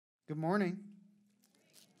Good morning.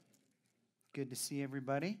 Good to see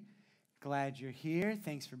everybody. Glad you're here.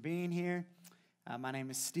 Thanks for being here. My name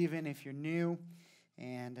is Stephen, if you're new,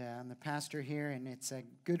 and I'm the pastor here, and it's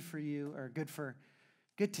good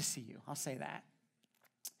to see you. I'll say that.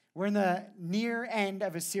 We're in the near end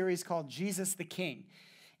of a series called Jesus the King,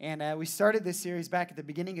 and we started this series back at the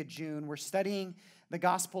beginning of June. We're studying the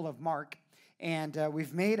Gospel of Mark, and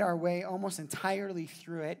we've made our way almost entirely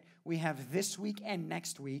through it. We have this week and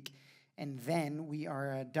next week, and then we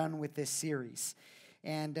are done with this series.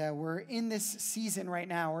 And we're in this season right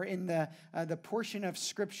now. We're in the portion of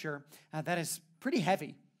Scripture that is pretty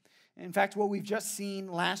heavy. In fact, what we've just seen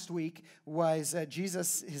last week was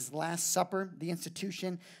Jesus, his Last Supper, the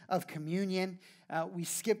institution of communion. We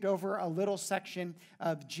skipped over a little section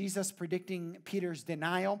of Jesus predicting Peter's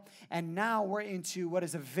denial. And now we're into what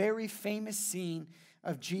is a very famous scene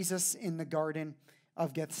of Jesus in the Garden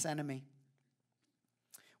of Gethsemane.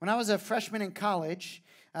 When I was a freshman in college,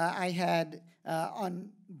 I had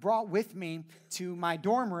brought with me to my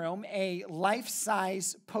dorm room a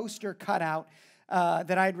life-size poster cutout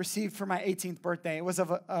that I had received for my 18th birthday. It was of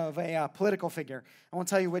a political figure. I won't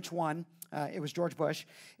tell you which one. It was George Bush.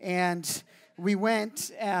 And we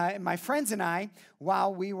went, my friends and I,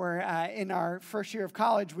 while we were in our first year of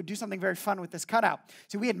college, would do something very fun with this cutout.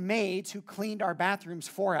 So we had maids who cleaned our bathrooms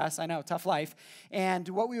for us. I know, tough life. And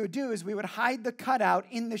what we would do is we would hide the cutout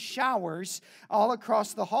in the showers all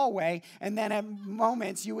across the hallway. And then at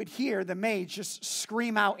moments, you would hear the maids just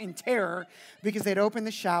scream out in terror because they'd open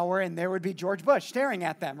the shower and there would be George Bush staring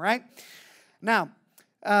at them, right? Now,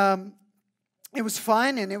 it was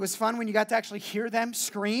fun, and it was fun when you got to actually hear them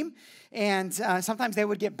scream. And sometimes they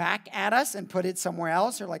would get back at us and put it somewhere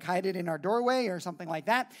else or like hide it in our doorway or something like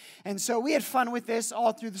that. And so we had fun with this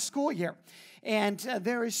all through the school year. And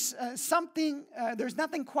there's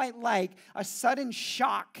nothing quite like a sudden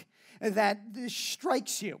shock that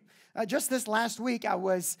strikes you. Just this last week, I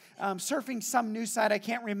was surfing some news site, I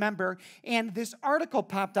can't remember, and this article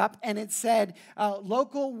popped up, and it said,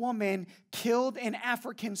 local woman killed in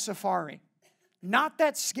African safari. Not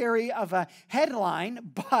that scary of a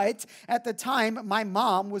headline, but at the time, my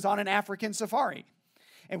mom was on an African safari.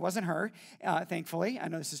 It wasn't her, thankfully. I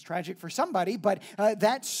know this is tragic for somebody, but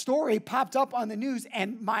that story popped up on the news,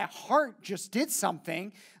 and my heart just did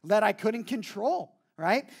something that I couldn't control,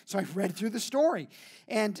 right? So I read through the story.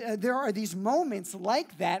 And there are these moments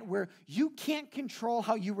like that where you can't control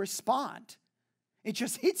how you respond. It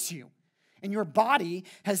just hits you, and your body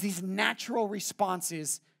has these natural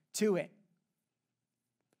responses to it.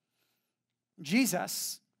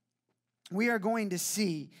 Jesus, we are going to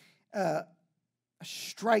see a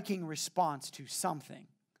striking response to something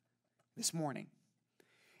this morning.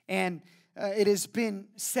 And it has been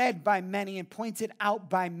said by many and pointed out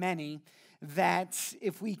by many that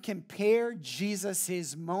if we compare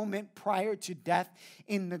Jesus' moment prior to death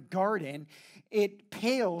in the garden, it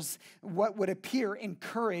pales what would appear in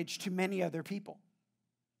courage to many other people.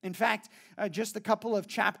 In fact, just a couple of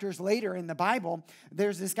chapters later in the Bible,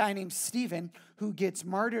 there's this guy named Stephen who gets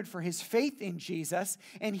martyred for his faith in Jesus,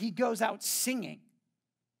 and he goes out singing.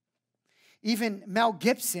 Even Mel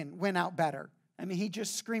Gibson went out better. I mean, he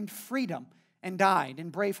just screamed freedom and died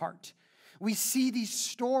in Braveheart. We see these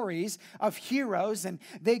stories of heroes, and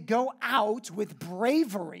they go out with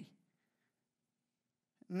bravery,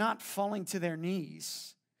 not falling to their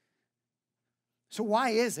knees. So why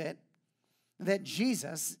is it that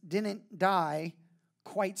Jesus didn't die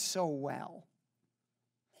quite so well?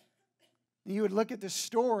 You would look at the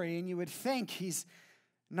story and you would think he's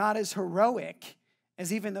not as heroic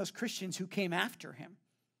as even those Christians who came after him,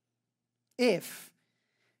 if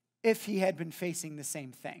he had been facing the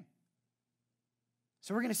same thing.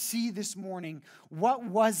 So we're going to see this morning, what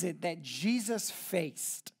was it that Jesus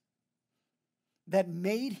faced that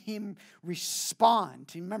made him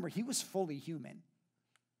respond? Remember, he was fully human.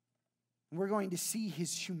 We're going to see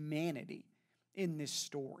his humanity in this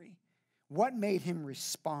story. What made him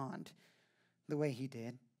respond the way he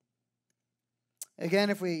did? Again,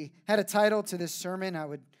 if we had a title to this sermon, I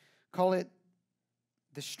would call it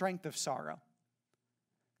The Strength of Sorrow.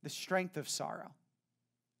 The Strength of Sorrow.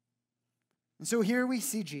 And so here we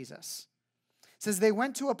see Jesus. It says they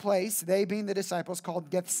went to a place, they being the disciples, called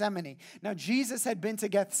Gethsemane. Now, Jesus had been to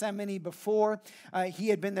Gethsemane before. He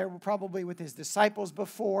had been there probably with his disciples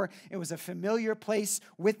before. It was a familiar place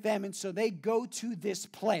with them. And so they go to this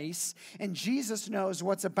place, and Jesus knows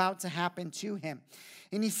what's about to happen to him.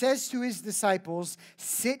 And he says to his disciples,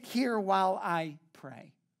 "Sit here while I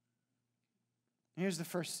pray." Here's the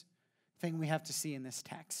first thing we have to see in this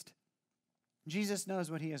text. Jesus knows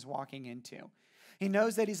what he is walking into. He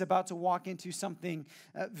knows that he's about to walk into something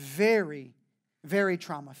very, very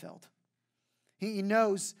trauma-filled. He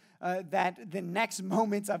knows that the next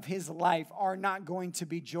moments of his life are not going to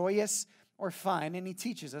be joyous or fun, and he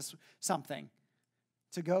teaches us something,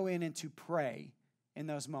 to go in and to pray in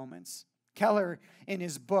those moments. Tim Keller, in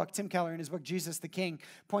his book, Jesus the King,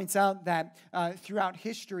 points out that throughout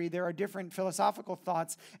history, there are different philosophical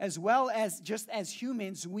thoughts, as well as just as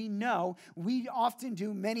humans, we know we often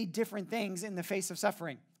do many different things in the face of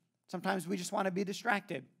suffering. Sometimes we just want to be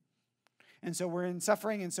distracted. And so we're in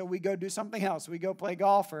suffering, and so we go do something else. We go play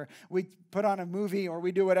golf, or we put on a movie, or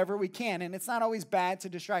we do whatever we can. And it's not always bad to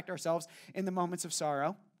distract ourselves in the moments of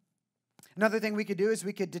sorrow. Another thing we could do is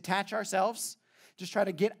we could detach ourselves. Just try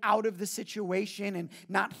to get out of the situation and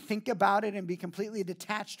not think about it and be completely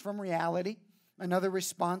detached from reality. Another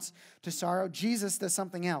response to sorrow. Jesus does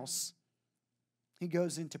something else. He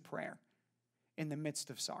goes into prayer in the midst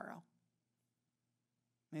of sorrow.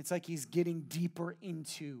 And it's like he's getting deeper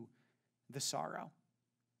into the sorrow.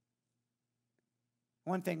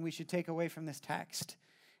 One thing we should take away from this text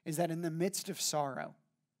is that in the midst of sorrow,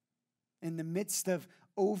 in the midst of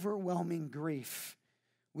overwhelming grief,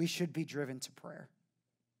 we should be driven to prayer.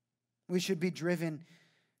 We should be driven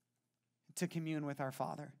to commune with our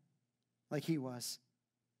Father like he was.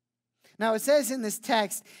 Now, it says in this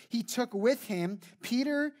text, he took with him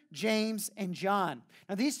Peter, James, and John.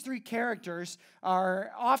 Now, these three characters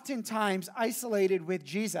are oftentimes isolated with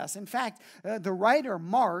Jesus. In fact, the writer,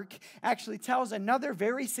 Mark, actually tells another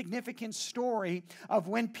very significant story of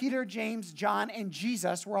when Peter, James, John, and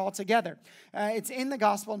Jesus were all together. It's in the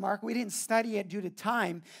Gospel of Mark. We didn't study it due to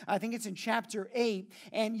time. I think it's in chapter 8.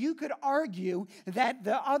 And you could argue that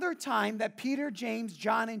the other time that Peter, James,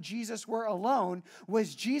 John, and Jesus were alone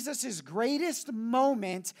was Jesus' greatest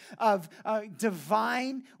moment of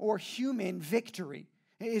divine or human victory.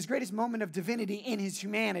 His greatest moment of divinity in his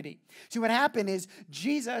humanity. So what happened is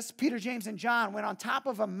Jesus, Peter, James, and John went on top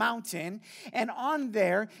of a mountain, and on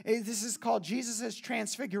there, this is called Jesus'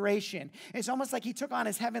 transfiguration. It's almost like he took on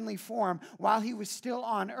his heavenly form while he was still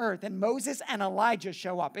on earth, and Moses and Elijah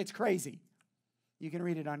show up. It's crazy. You can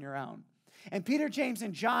read it on your own. And Peter, James,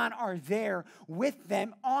 and John are there with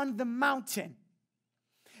them on the mountain.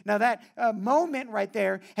 Now, that moment right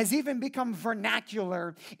there has even become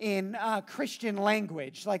vernacular in Christian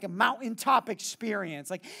language, like a mountaintop experience,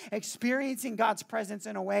 like experiencing God's presence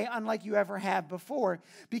in a way unlike you ever have before,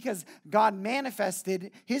 because God manifested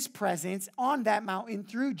his presence on that mountain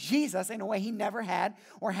through Jesus in a way he never had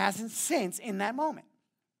or hasn't since in that moment.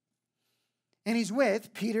 And he's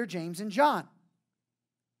with Peter, James, and John.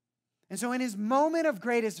 And so in his moment of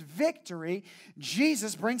greatest victory,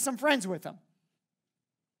 Jesus brings some friends with him.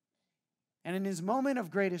 And in his moment of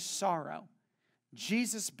greatest sorrow,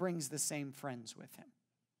 Jesus brings the same friends with him.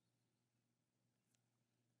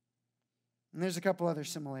 And there's a couple other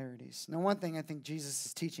similarities. Now, one thing I think Jesus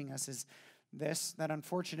is teaching us is this, that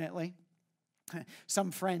unfortunately, some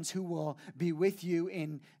friends who will be with you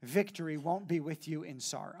in victory won't be with you in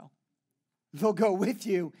sorrow. They'll go with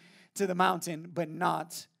you to the mountain, but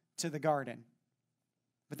not to the garden.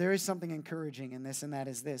 But there is something encouraging in this, and that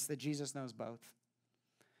is this, that Jesus knows both.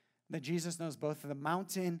 That Jesus knows both the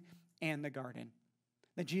mountain and the garden.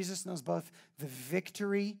 That Jesus knows both the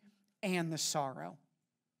victory and the sorrow.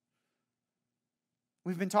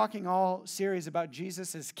 We've been talking all series about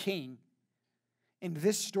Jesus as king. In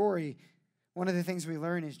this story, one of the things we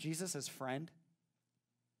learn is Jesus as friend.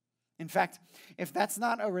 In fact, if that's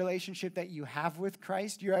not a relationship that you have with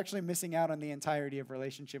Christ, you're actually missing out on the entirety of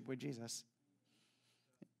relationship with Jesus.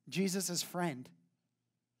 Jesus as friend.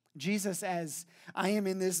 Jesus as, I am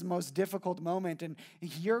in this most difficult moment, and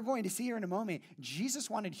you're going to see here in a moment, Jesus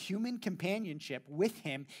wanted human companionship with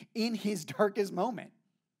him in his darkest moment.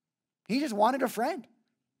 He just wanted a friend.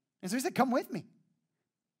 And so he said, come with me.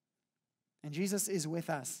 And Jesus is with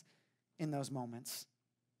us in those moments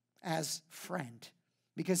as friend,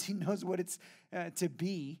 because he knows what it's to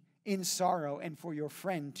be in sorrow and for your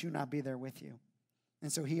friend to not be there with you.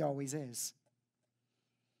 And so he always is.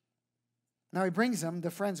 Now he brings them,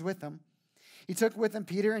 the friends with him. He took with him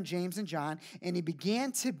Peter and James and John, and he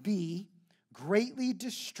began to be greatly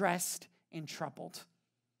distressed and troubled.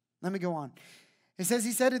 Let me go on. It says,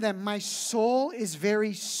 he said to them, my soul is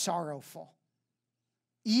very sorrowful,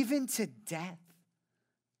 even to death.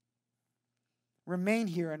 Remain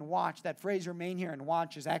here and watch. That phrase, remain here and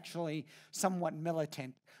watch, is actually somewhat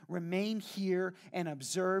militant. Remain here and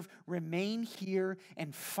observe. Remain here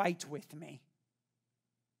and fight with me.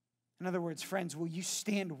 In other words, friends, will you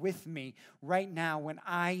stand with me right now when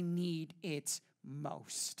I need it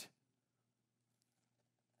most?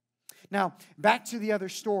 Now, back to the other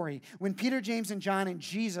story. When Peter, James, and John and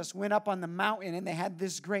Jesus went up on the mountain and they had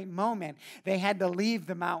this great moment, they had to leave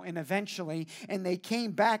the mountain eventually, and they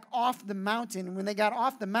came back off the mountain. And when they got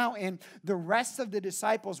off the mountain, the rest of the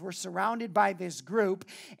disciples were surrounded by this group,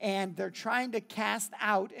 and they're trying to cast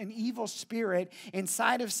out an evil spirit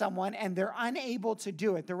inside of someone, and they're unable to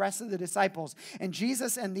do it, the rest of the disciples. And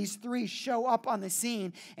Jesus and these three show up on the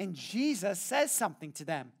scene, and Jesus says something to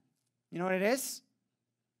them. You know what it is?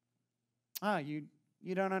 Oh, you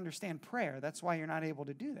don't understand prayer. That's why you're not able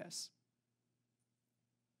to do this.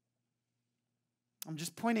 I'm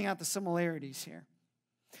just pointing out the similarities here.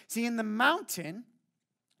 See, in the mountain,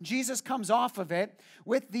 Jesus comes off of it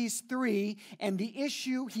with these three, and the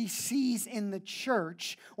issue he sees in the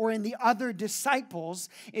church or in the other disciples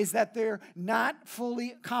is that they're not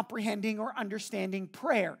fully comprehending or understanding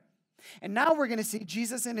prayer. And now we're going to see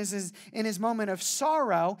Jesus in his moment of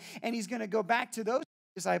sorrow, and he's going to go back to those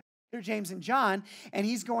disciples, Peter, James, and John, and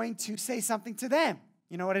he's going to say something to them.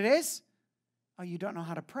 You know what it is? Oh, you don't know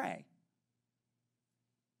how to pray.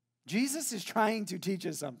 Jesus is trying to teach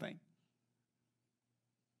us something.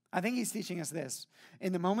 I think he's teaching us this.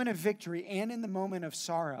 In the moment of victory and in the moment of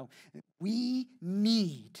sorrow, we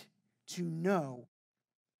need to know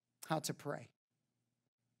how to pray.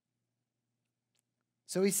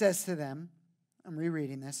 So he says to them, I'm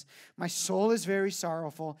rereading this. My soul is very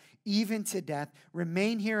sorrowful, even to death.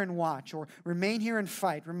 Remain here and watch, or remain here and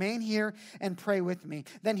fight. Remain here and pray with me.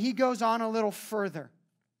 Then he goes on a little further,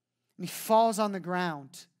 and he falls on the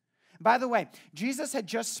ground. By the way, Jesus had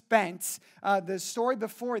just spent, the story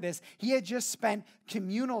before this, he had just spent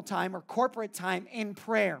communal time or corporate time in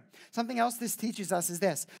prayer. Something else this teaches us is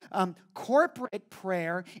this. Corporate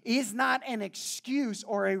prayer is not an excuse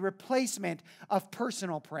or a replacement of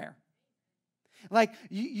personal prayer. Like,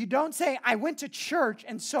 you don't say, I went to church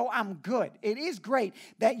and so I'm good. It is great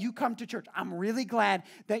that you come to church. I'm really glad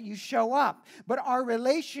that you show up. But our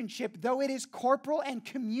relationship, though it is corporal and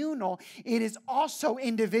communal, it is also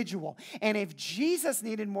individual. And if Jesus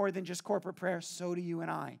needed more than just corporate prayer, so do you and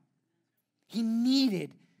I. He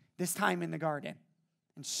needed this time in the garden.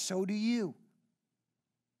 And so do you.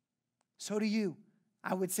 So do you.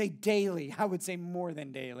 I would say daily. I would say more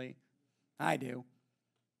than daily. I do.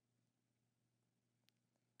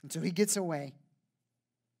 And so he gets away.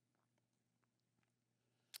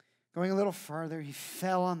 Going a little further, he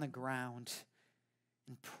fell on the ground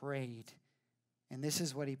and prayed. And this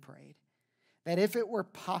is what he prayed. That if it were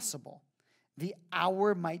possible, the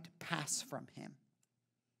hour might pass from him.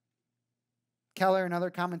 Keller and other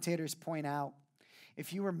commentators point out,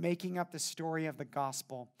 if you were making up the story of the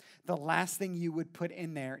gospel, the last thing you would put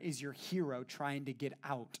in there is your hero trying to get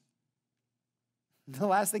out. The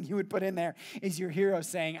last thing you would put in there is your hero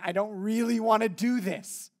saying, I don't really want to do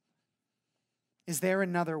this. Is there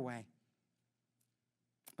another way?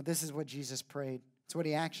 But this is what Jesus prayed. It's what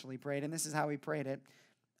he actually prayed, and this is how he prayed it.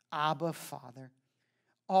 Abba, Father,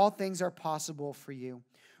 all things are possible for you.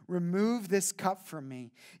 Remove this cup from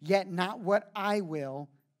me, yet not what I will,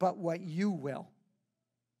 but what you will.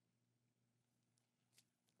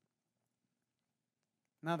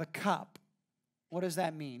 Now the cup. What does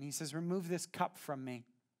that mean? He says, remove this cup from me.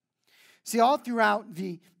 See, all throughout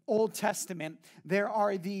the Old Testament, there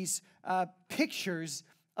are these pictures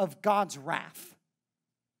of God's wrath.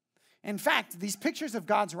 In fact, these pictures of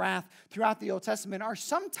God's wrath throughout the Old Testament are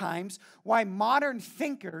sometimes why modern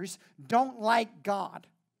thinkers don't like God.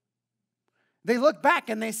 They look back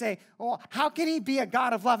and they say, oh, how can he be a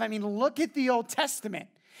God of love? I mean, look at the Old Testament.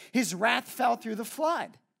 His wrath fell through the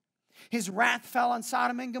flood. His wrath fell on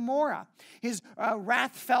Sodom and Gomorrah. His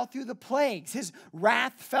wrath fell through the plagues. His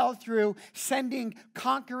wrath fell through sending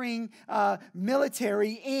conquering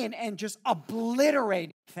military in and just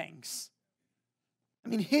obliterating things. I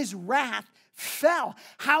mean, his wrath fell.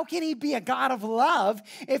 How can he be a God of love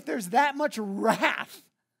if there's that much wrath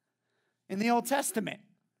in the Old Testament?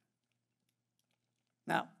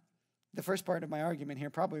 Now, the first part of my argument here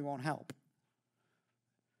probably won't help.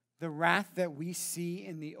 The wrath that we see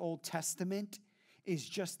in the Old Testament is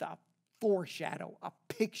just a foreshadow, a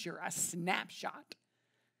picture, a snapshot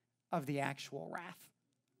of the actual wrath.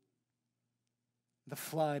 The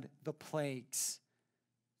flood, the plagues,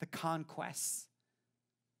 the conquests,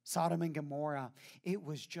 Sodom and Gomorrah. It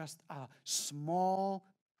was just a small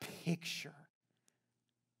picture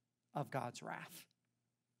of God's wrath.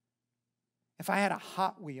 If I had a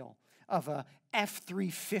Hot Wheel of a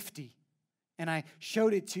F-350, and I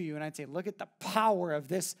showed it to you, and I'd say, look at the power of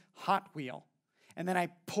this Hot Wheel. And then I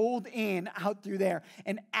pulled in, out through there,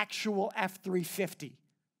 an actual F-350.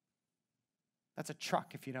 That's a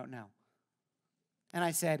truck, if you don't know. And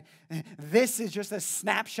I said, this is just a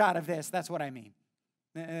snapshot of this. That's what I mean.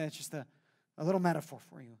 It's just a little metaphor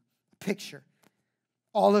for you. Picture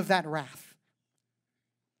all of that wrath.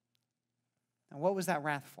 And what was that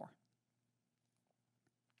wrath for?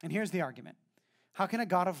 And here's the argument. How can a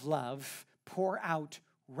God of love pour out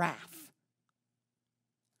wrath?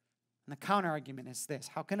 And the counter argument is this.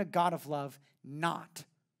 How can a God of love not?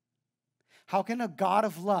 How can a God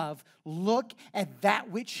of love look at that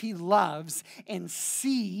which he loves and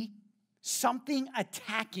see something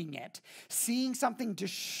attacking it, seeing something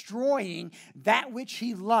destroying that which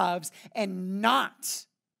he loves and not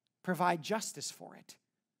provide justice for it?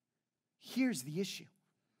 Here's the issue.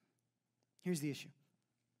 Here's the issue,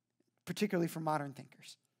 particularly for modern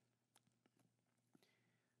thinkers.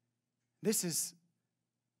 This is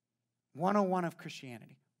 101 of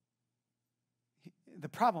Christianity. The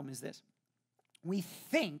problem is this. We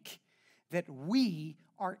think that we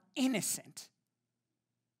are innocent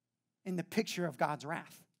in the picture of God's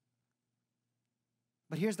wrath.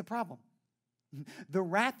 But here's the problem. The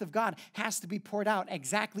wrath of God has to be poured out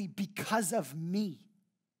exactly because of me.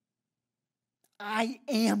 I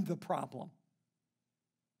am the problem.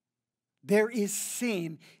 There is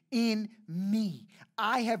sin in me.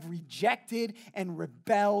 I have rejected and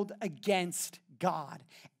rebelled against God,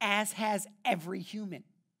 as has every human.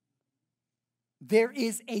 There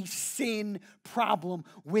is a sin problem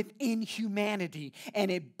within humanity, and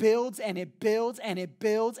it builds and it builds and it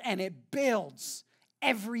builds and it builds.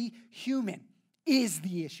 Every human is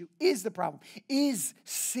the issue, is the problem, is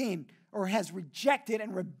sin, or has rejected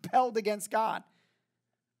and rebelled against God.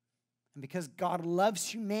 And because God loves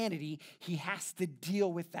humanity, he has to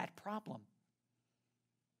deal with that problem.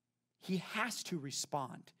 He has to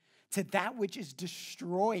respond to that which is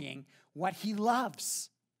destroying what he loves.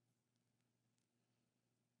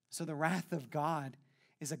 So the wrath of God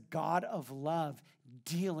is a God of love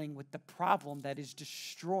dealing with the problem that is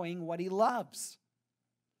destroying what he loves.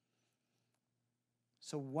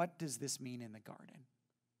 So what does this mean in the garden?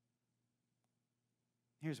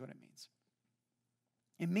 Here's what it means.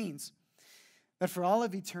 It means that for all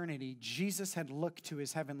of eternity, Jesus had looked to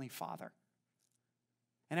his heavenly Father.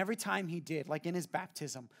 And every time he did, like in his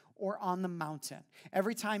baptism or on the mountain,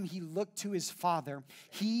 every time he looked to his Father,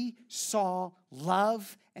 he saw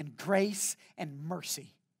love and grace and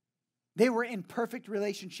mercy. They were in perfect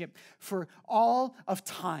relationship for all of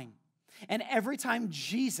time. And every time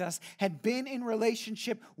Jesus had been in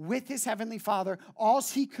relationship with his heavenly Father, all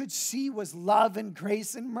he could see was love and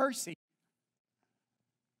grace and mercy.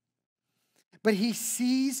 But he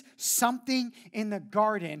sees something in the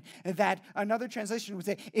garden that another translation would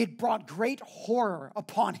say, it brought great horror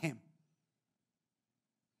upon him.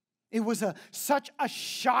 It was such a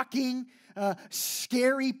shocking,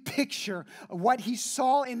 scary picture of what he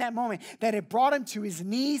saw in that moment that it brought him to his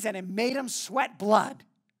knees and it made him sweat blood.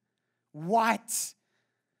 What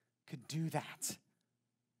could do that?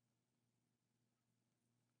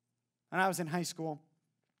 When I was in high school,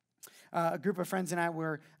 a group of friends and I we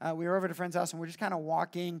were over at a friend's house, and we're just kind of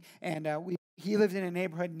walking, and he lived in a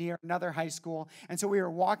neighborhood near another high school, and so we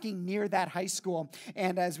were walking near that high school,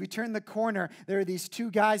 and as we turned the corner, there were these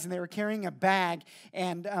two guys, and they were carrying a bag,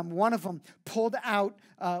 and one of them pulled out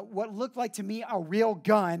what looked like to me a real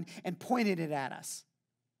gun and pointed it at us.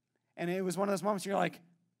 And it was one of those moments where you're like,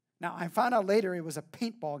 now I found out later it was a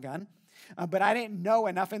paintball gun, but I didn't know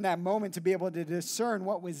enough in that moment to be able to discern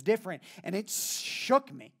what was different, and it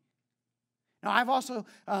shook me. Now, I've also,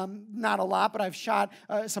 not a lot, but I've shot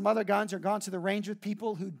some other guns or gone to the range with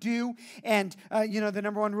people who do. And, the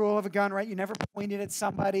number one rule of a gun, right? You never point it at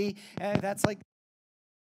somebody. That's like,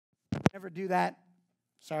 never do that.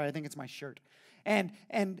 Sorry, I think it's my shirt.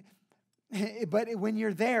 But when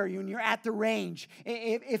you're there, when you're at the range,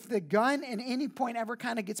 if the gun at any point ever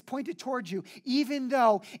kind of gets pointed towards you, even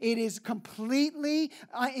though it is completely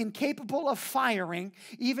incapable of firing,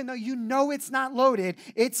 even though you know it's not loaded,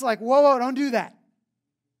 it's like, whoa, don't do that.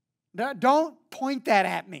 Don't point that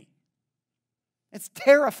at me. It's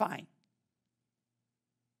terrifying.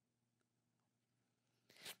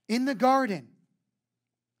 In the garden,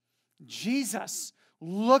 Jesus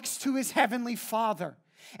looks to his heavenly Father.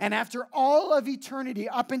 And after all of eternity,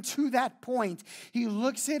 up until that point, he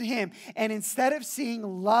looks at him, and instead of seeing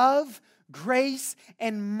love, grace,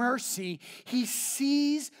 and mercy, he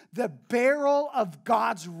sees the barrel of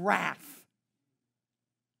God's wrath.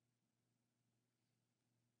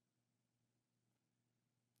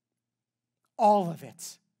 All of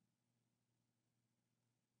it.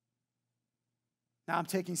 Now, I'm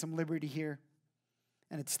taking some liberty here.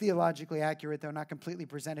 And it's theologically accurate, though not completely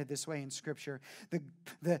presented this way in Scripture.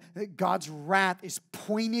 The God's wrath is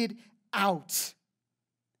pointed out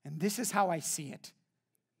And this is how I see it.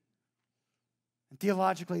 And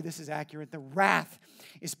theologically, this is accurate. The wrath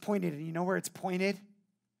is pointed, and you know where it's pointed?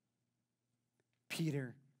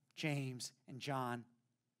 Peter, James, and John,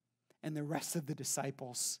 and the rest of the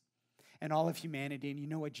disciples, and all of humanity. And you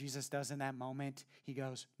know what Jesus does in that moment? He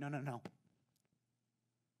goes, no, no, no.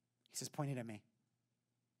 He says, point it at me.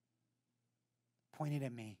 Point it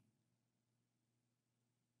at me.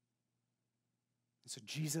 And so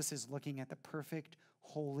Jesus is looking at the perfect,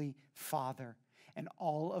 holy Father, and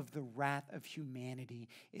all of the wrath of humanity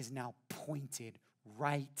is now pointed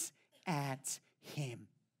right at him.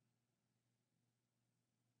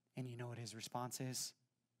 And you know what his response is?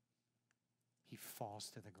 He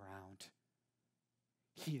falls to the ground.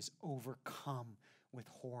 He is overcome with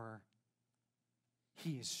horror.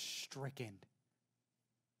 He is stricken.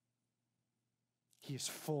 He is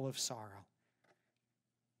full of sorrow.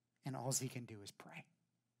 And all he can do is pray.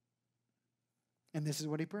 And this is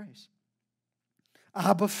what he prays.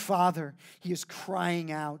 Abba, Father, he is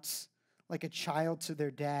crying out like a child to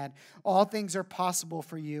their dad. All things are possible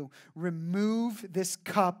for you. Remove this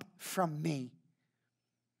cup from me.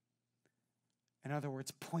 In other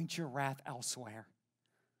words, point your wrath elsewhere.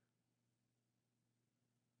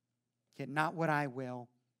 Yet not what I will,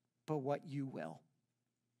 but what you will.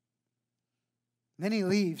 And then he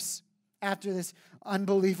leaves after this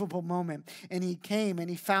unbelievable moment. And he came and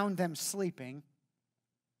he found them sleeping.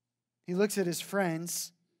 He looks at his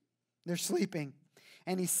friends. They're sleeping.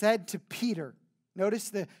 And he said to Peter, notice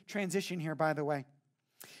the transition here, by the way.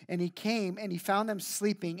 And he came and he found them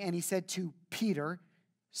sleeping. And he said to Peter,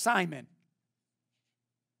 Simon.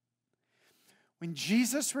 When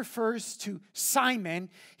Jesus refers to Simon,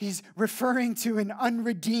 he's referring to an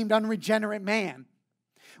unredeemed, unregenerate man.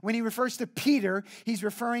 When he refers to Peter, he's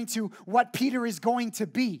referring to what Peter is going to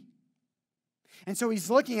be. And so he's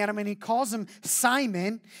looking at him and he calls him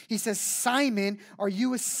Simon. He says, Simon, are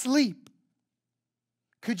you asleep?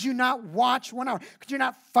 Could you not watch 1 hour? Could you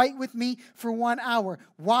not fight with me for 1 hour?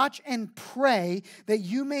 Watch and pray that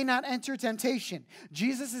you may not enter temptation.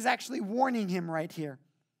 Jesus is actually warning him right here.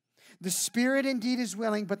 The spirit indeed is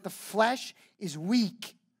willing, but the flesh is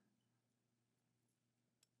weak.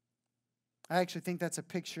 I actually think that's a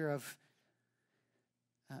picture of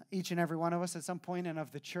each and every one of us at some point, and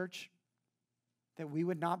of the church, that we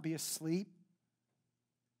would not be asleep,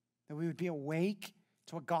 that we would be awake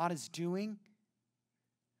to what God is doing,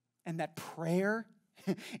 and that prayer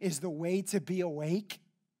is the way to be awake,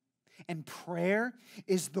 and prayer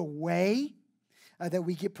is the way that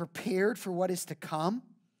we get prepared for what is to come.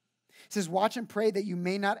 It says, watch and pray that you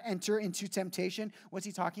may not enter into temptation. What's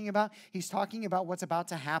he talking about? He's talking about what's about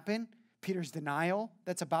to happen. Peter's denial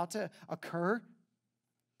that's about to occur.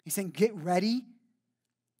 He's saying, get ready.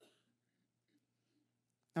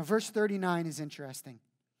 Now, verse 39 is interesting.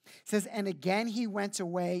 It says, and again he went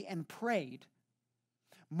away and prayed.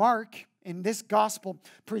 Mark, in this gospel,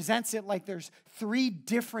 presents it like there's three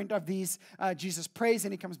different of these. Jesus prays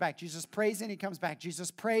and he comes back. Jesus prays and he comes back.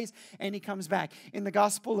 Jesus prays and he comes back. In the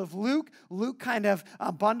gospel of Luke, Luke kind of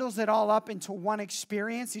bundles it all up into one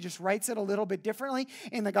experience. He just writes it a little bit differently.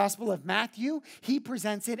 In the gospel of Matthew, he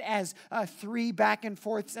presents it as three back and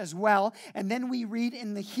forths as well. And then we read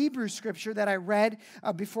in the Hebrew scripture that I read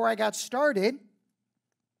before I got started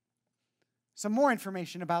some more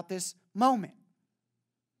information about this moment.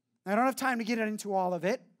 I don't have time to get into all of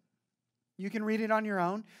it. You can read it on your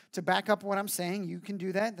own to back up what I'm saying. You can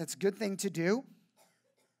do that. That's a good thing to do.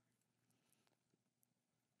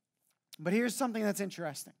 But here's something that's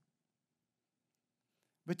interesting.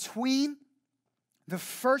 Between the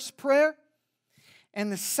first prayer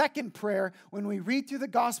and the second prayer, when we read through the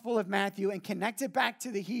Gospel of Matthew and connect it back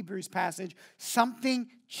to the Hebrews passage,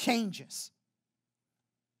 something changes.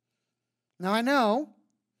 Now I know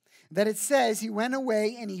that it says he went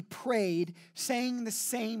away and he prayed, saying the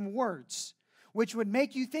same words, which would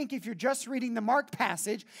make you think, if you're just reading the Mark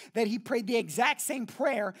passage, that he prayed the exact same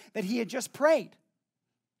prayer that he had just prayed.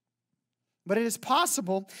 But it is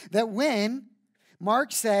possible that when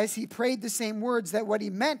Mark says he prayed the same words, that what he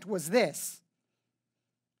meant was this: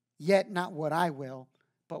 yet not what I will,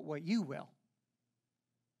 but what you will.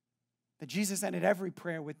 That Jesus ended every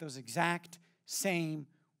prayer with those exact same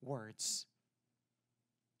words.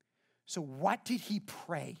 So what did he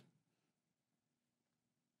pray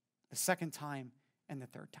the second time and the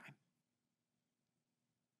third time?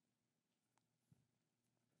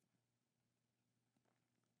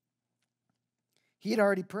 He had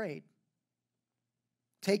already prayed,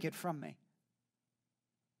 take it from me.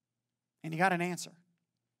 And he got an answer.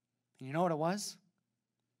 And you know what it was?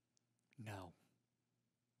 No.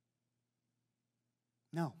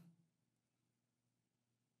 No.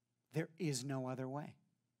 There is no other way.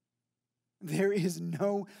 There is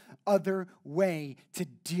no other way to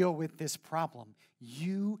deal with this problem.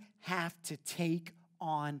 You have to take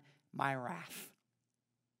on my wrath.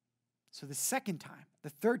 So the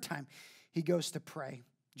third time he goes to pray,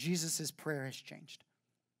 Jesus' prayer has changed.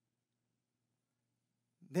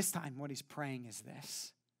 This time what he's praying is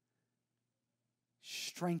this: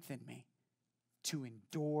 strengthen me to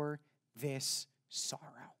endure this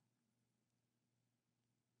sorrow.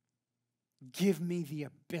 Give me the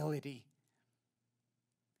ability.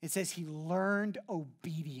 It says he learned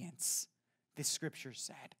obedience, this scripture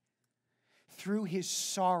said. Through his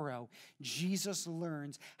sorrow, Jesus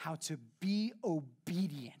learns how to be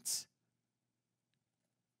obedient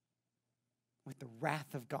with the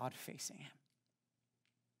wrath of God facing him.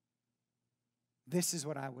 This is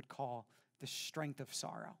what I would call the strength of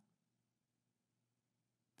sorrow.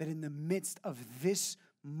 That in the midst of this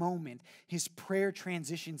moment, his prayer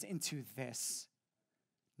transitions into this: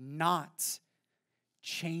 not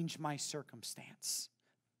change my circumstance,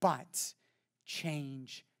 but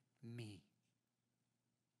change me.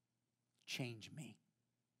 Change me.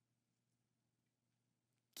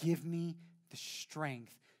 Give me the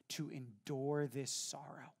strength to endure this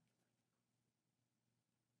sorrow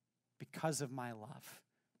because of my love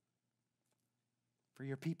for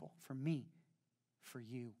your people, for me, for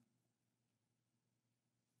you.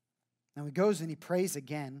 Now he goes and he prays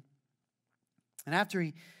again. And after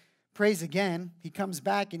he prays again, he comes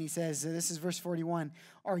back and he says, this is verse 41,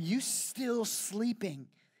 "Are you still sleeping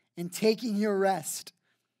and taking your rest?"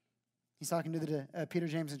 He's talking to the Peter,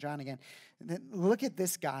 James, and John again. Then look at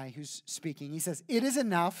this guy who's speaking. He says, "It is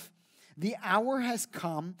enough. The hour has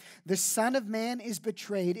come. The Son of Man is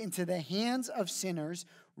betrayed into the hands of sinners.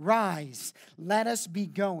 Rise, let us be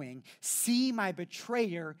going. See, my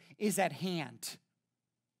betrayer is at hand."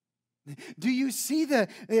 Do you see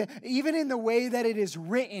even in the way that it is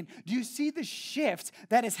written, do you see the shift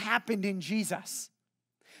that has happened in Jesus?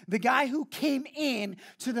 The guy who came in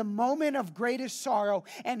to the moment of greatest sorrow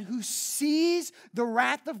and who sees the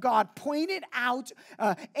wrath of God pointed out,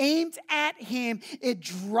 aimed at him, it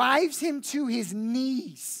drives him to his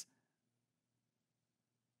knees.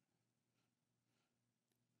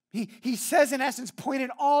 He says, in essence, point it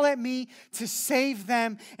all at me to save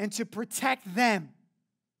them and to protect them.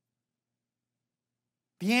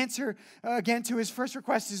 The answer, again, to his first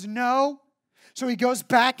request is no. So he goes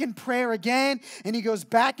back in prayer again, and he goes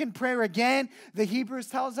back in prayer again. The Hebrews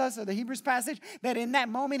tells us, or the Hebrews passage, that in that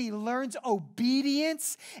moment he learns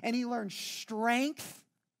obedience and he learns strength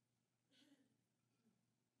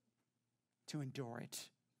to endure it.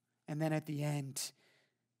 And then at the end,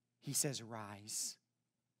 he says, rise.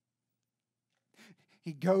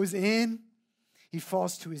 He goes in, he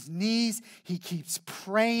falls to his knees, he keeps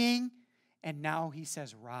praying. And now he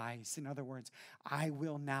says, rise. In other words, I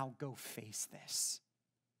will now go face this.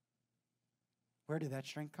 Where did that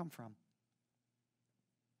strength come from?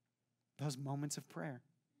 Those moments of prayer.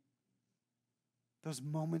 Those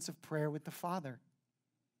moments of prayer with the Father.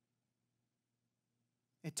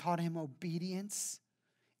 It taught him obedience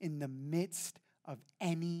in the midst of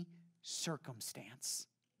any circumstance.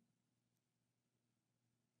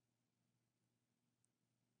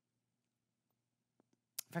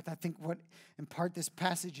 In fact, I think what in part this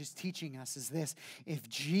passage is teaching us is this: if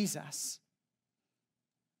Jesus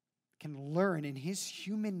can learn in his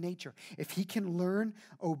human nature, if he can learn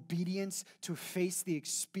obedience to face the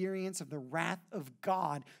experience of the wrath of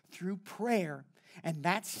God through prayer, and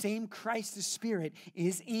that same Christ's Spirit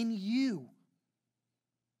is in you,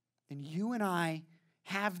 then you and I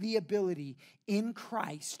have the ability in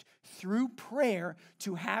Christ through prayer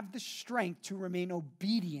to have the strength to remain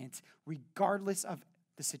obedient regardless of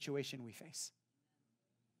the situation we face.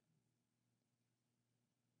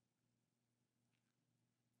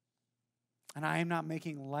 And I am not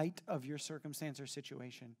making light of your circumstance or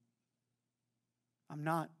situation. I'm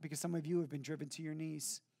not, because some of you have been driven to your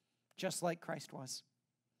knees, just like Christ was.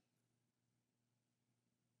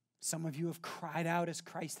 Some of you have cried out as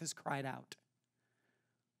Christ has cried out.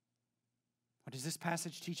 What does this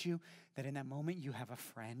passage teach you? That in that moment you have a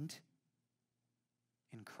friend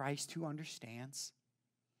in Christ who understands.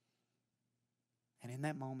 And in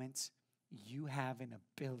that moment, you have an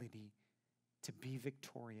ability to be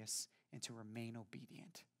victorious and to remain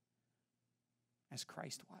obedient as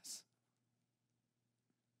Christ was.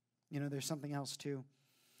 You know, there's something else too.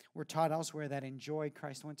 We're taught elsewhere that in joy,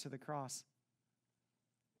 Christ went to the cross.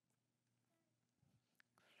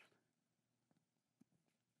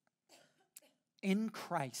 In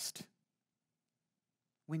Christ,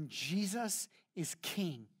 when Jesus is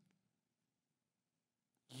king,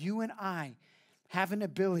 you and I have an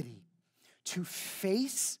ability to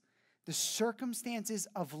face the circumstances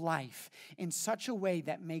of life in such a way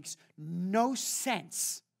that makes no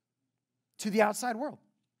sense to the outside world.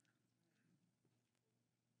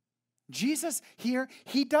 Jesus here,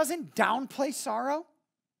 he doesn't downplay sorrow.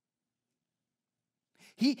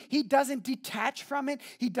 He doesn't detach from it.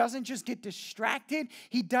 He doesn't just get distracted.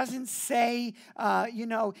 He doesn't say,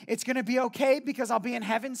 it's going to be okay because I'll be in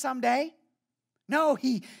heaven someday. No,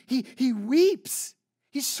 he weeps.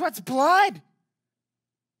 He sweats blood.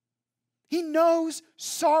 He knows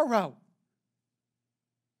sorrow.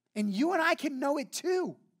 And you and I can know it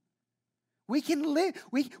too. We can live,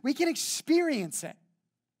 we can experience it.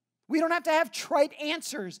 We don't have to have trite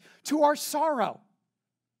answers to our sorrow.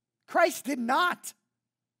 Christ did not.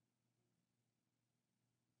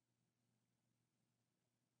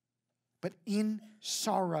 But in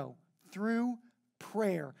sorrow, through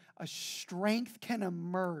prayer, a strength can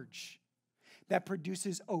emerge that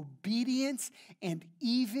produces obedience and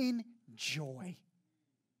even joy.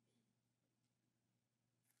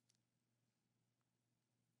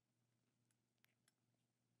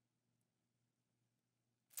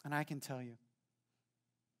 And I can tell you,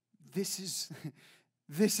 this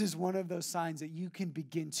is one of those signs that you can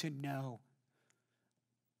begin to know,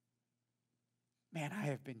 man, I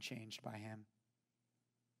have been changed by him.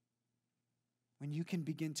 When you can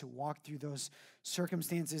begin to walk through those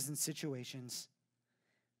circumstances and situations,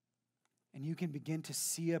 and you can begin to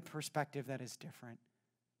see a perspective that is different.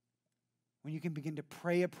 When you can begin to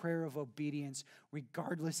pray a prayer of obedience,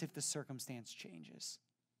 regardless if the circumstance changes.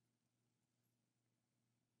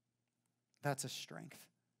 That's a strength.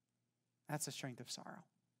 That's a strength of sorrow.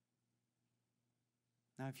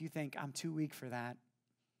 Now, if you think, I'm too weak for that,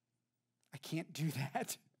 I can't do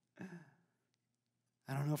that.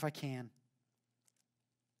 I don't know if I can.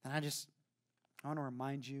 And I want to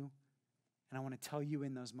remind you, and I want to tell you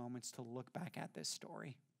in those moments to look back at this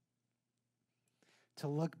story. To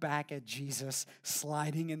look back at Jesus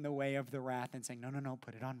sliding in the way of the wrath and saying, no,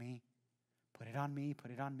 put it on me. Put it on me, put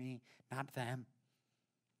it on me, not them.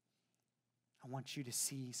 I want you to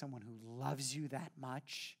see someone who loves you that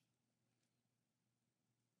much.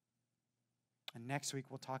 And next week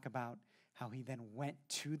we'll talk about how he then went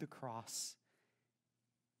to the cross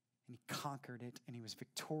and he conquered it and he was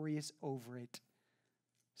victorious over it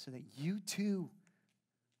so that you too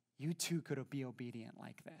could be obedient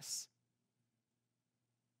like this.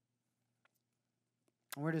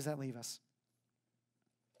 Where does that leave us?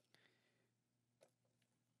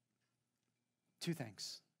 Two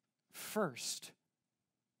things. First,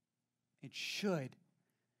 it should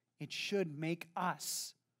make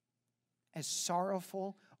us as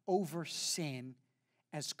sorrowful over sin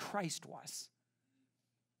as Christ was.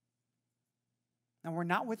 Now, we're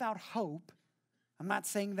not without hope. I'm not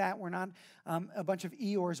saying that. We're not a bunch of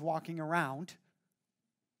Eeyores walking around.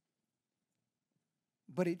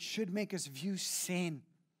 But it should make us view sin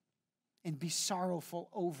and be sorrowful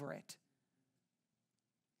over it.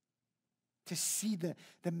 To see the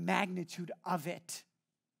magnitude of it.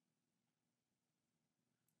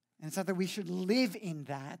 And it's not that we should live in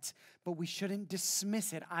that, but we shouldn't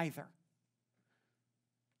dismiss it either.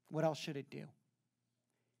 What else should it do?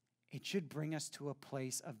 It should bring us to a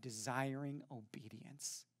place of desiring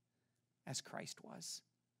obedience, as Christ was.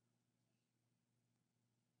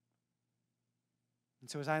 And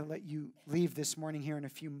so as I let you leave this morning here in a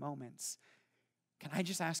few moments, can I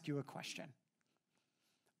just ask you a question?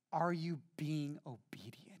 Are you being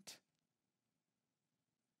obedient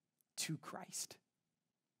to Christ?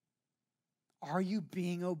 Are you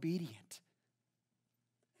being obedient?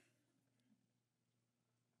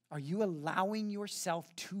 Are you allowing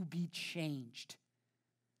yourself to be changed?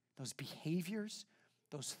 Those behaviors,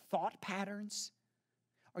 those thought patterns?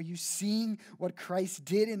 Are you seeing what Christ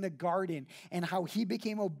did in the garden and how he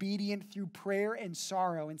became obedient through prayer and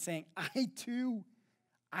sorrow and saying,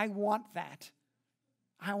 I want that.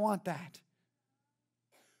 I want that.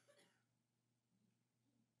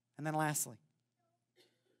 And then lastly,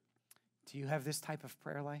 do you have this type of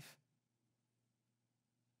prayer life?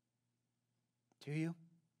 Do you?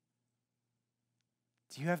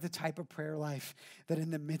 Do you have the type of prayer life that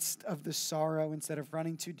in the midst of the sorrow, instead of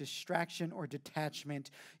running to distraction or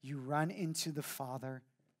detachment, you run into the Father?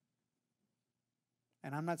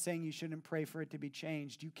 And I'm not saying you shouldn't pray for it to be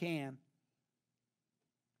changed. You can.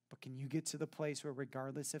 But can you get to the place where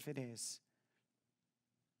regardless if it is,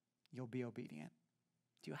 you'll be obedient?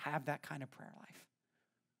 Do you have that kind of prayer life?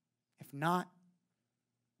 If not,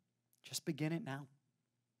 just begin it now.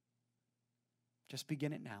 Just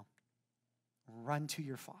begin it now. Run to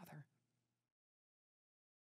your Father.